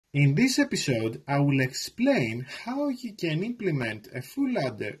In this episode, I will explain how you can implement a full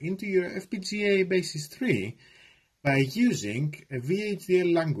adder into your FPGA Basys3 by using a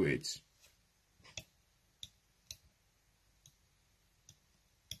VHDL language.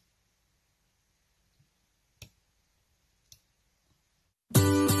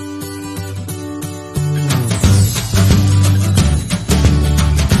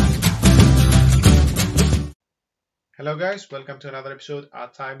 Hello guys, welcome to another episode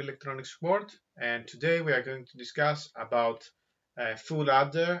at Time Electronics Support, and today we are going to discuss about full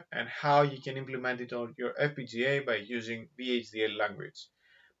adder and how you can implement it on your FPGA by using VHDL language.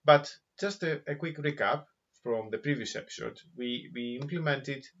 But just a quick recap from the previous episode. We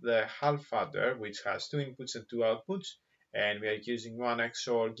implemented the half adder, which has two inputs and two outputs, and we are using one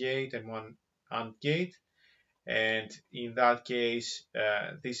XOR gate and one AND gate. And in that case,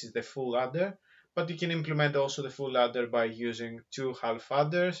 this is the full adder. But you can implement also the full adder by using two half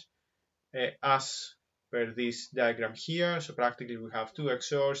adders, as per this diagram here. So practically we have two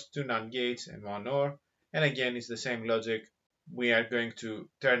XORs, two NAND gates, and one OR. And again, it's the same logic. We are going to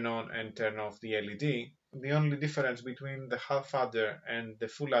turn on and turn off the LED. The only difference between the half adder and the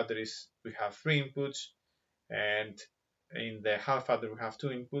full adder is we have three inputs, and in the half adder we have two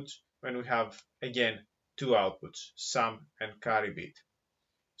inputs, when we have again two outputs, sum and carry bit.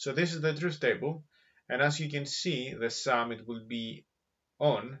 So this is the truth table, and as you can see, the sum, it will be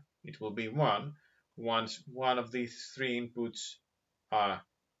on, it will be 1 once one of these three inputs are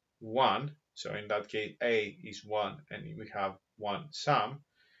 1. So in that case, A is 1 and we have one sum,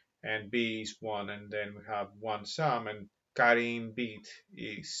 and B is 1 and then we have one sum, and carrying bit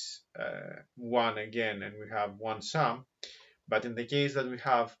is 1 again and we have one sum. But in the case that we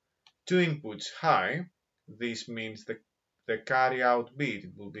have two inputs high, this means the carry out bit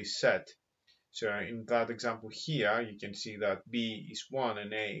will be set. So in that example here, you can see that B is 1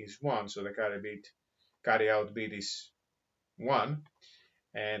 and A is 1, so the carry out bit is 1.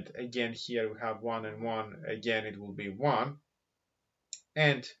 And again here we have 1 and 1, again it will be 1.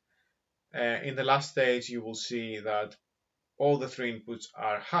 And in the last stage you will see that all the three inputs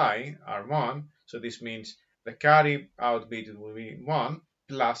are high, are 1, so this means the carry out bit will be 1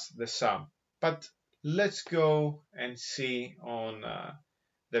 plus the sum. But let's go and see on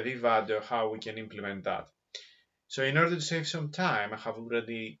the VADR how we can implement that. So in order to save some time, I have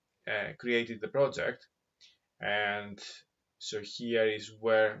already created the project, and so here is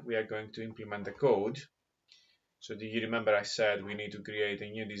where we are going to implement the code. So do you remember I said we need to create a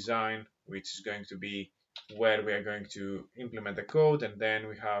new design, which is going to be where we are going to implement the code, and then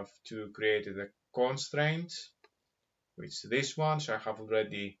we have to create the constraint, which is this one. So I have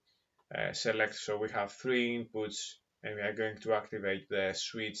already selected, so we have three inputs and we are going to activate the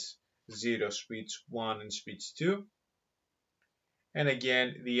switch 0, switch 1 and switch 2. And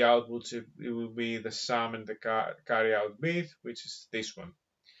again, the output, it will be the sum and the carry out bit, which is this one.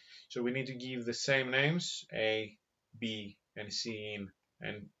 So we need to give the same names, A, B, and C in,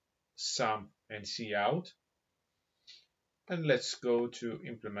 and sum and C out. And let's go to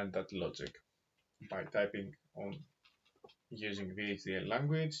implement that logic by typing on using VHDL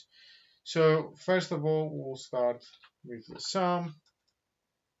language. So first of all, we'll start with the sum.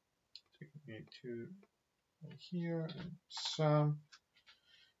 So we need to go here and sum.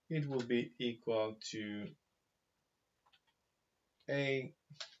 It will be equal to A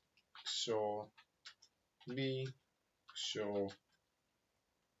XOR B XOR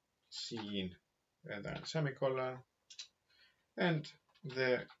C in, and then semicolon, and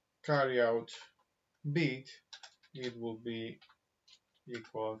the carry out bit, it will be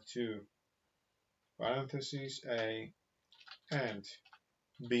equal to parentheses A and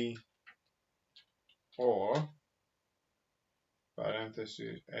B, or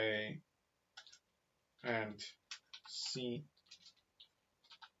parentheses A and C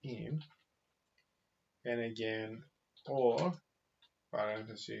in, and again, or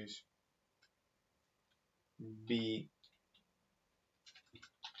parentheses B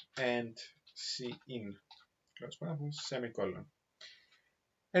and C in, close parenthesis, semicolon.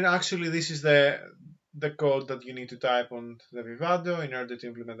 And actually this is the code that you need to type on the Vivado in order to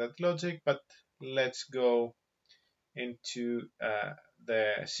implement that logic. But let's go into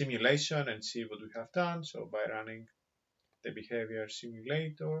the simulation and see what we have done. So by running the behavior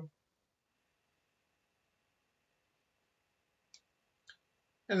simulator,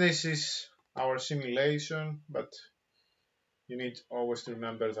 and this is our simulation, but you need always to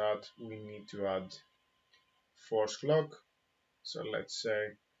remember that we need to add force clock. So let's say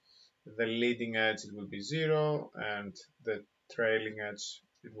the leading edge, it will be 0, and the trailing edge,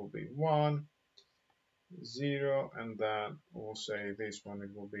 it will be 1. 0, and then we'll say this one, it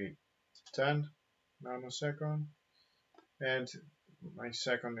will be 10 nanosecond, and my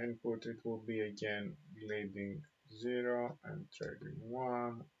second input, it will be again leading 0 and trailing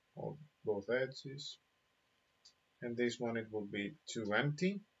 1 on both edges, and this one, it will be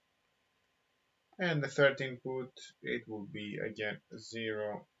 20, and the third input, it will be again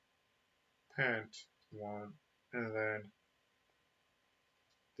 0 and 1, and then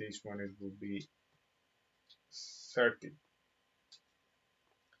this one, it will be 30.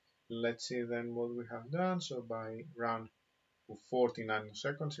 Let's see then what we have done. So by round to 40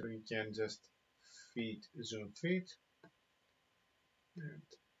 nanoseconds, we can just zoom fit and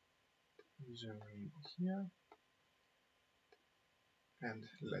zoom in here, and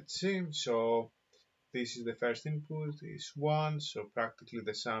let's see. So this is the first input, is 1, so practically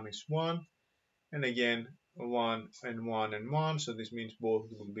the sum is 1, and again 1 and 1 and 1, so this means both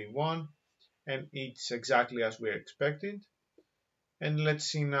will be 1, and it's exactly as we expected. And let's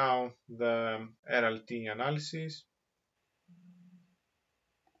see now the RLT analysis.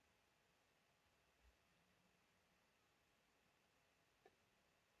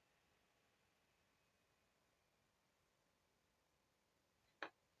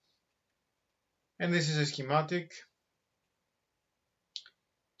 And this is a schematic.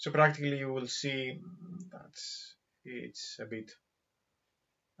 So practically you will see that it's a bit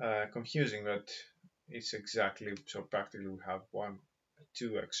confusing, but it's exactly, so practically we have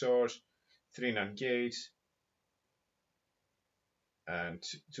 2 XORs, 3 NAND gates, and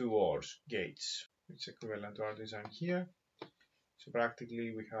 2 OR gates. It's equivalent to our design here. So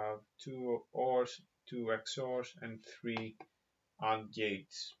practically we have 2 ORs, 2 XORs, and 3 AND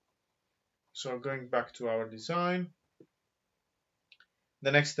gates. So going back to our design,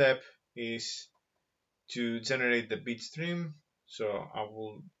 the next step is to generate the bit stream. So I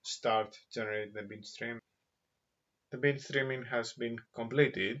will start generating the bit stream. The bit streaming has been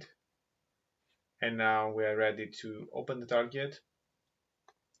completed, and now we are ready to open the target,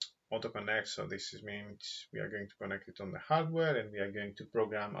 auto connect. So this means we are going to connect it on the hardware, and we are going to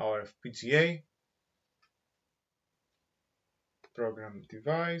program our FPGA, program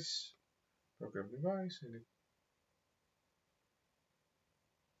device,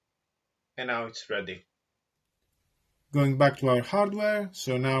 and now it's ready. Going back to our hardware,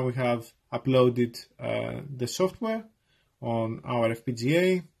 so now we have uploaded the software on our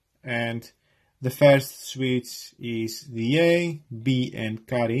FPGA, and the first switch is the A, B, and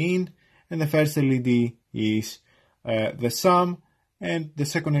carry in, and the first LED is the sum, and the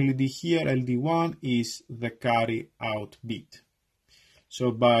second LED here, LED1, is the carry out bit.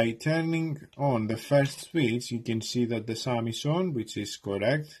 So by turning on the first switch, you can see that the sum is on, which is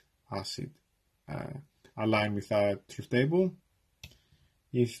correct, as it aligned with our truth table.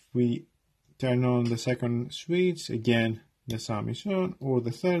 If we turn on the second switch, again the sum is on, or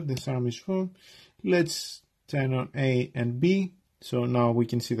the third, the sum is on. Let's turn on A and B, so now we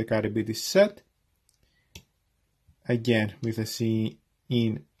can see the carry bit is set. Again with the C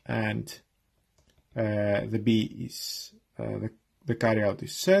in, and the B is the carry out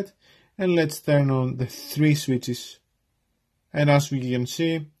is set. And let's turn on the 3 switches, and as we can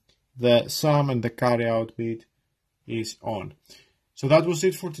see, the sum and the carry out bit is on. So that was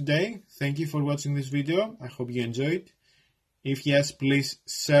it for today. Thank you for watching this video. I hope you enjoyed. If yes, please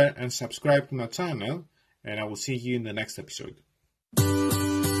share and subscribe to my channel, and I will see you in the next episode.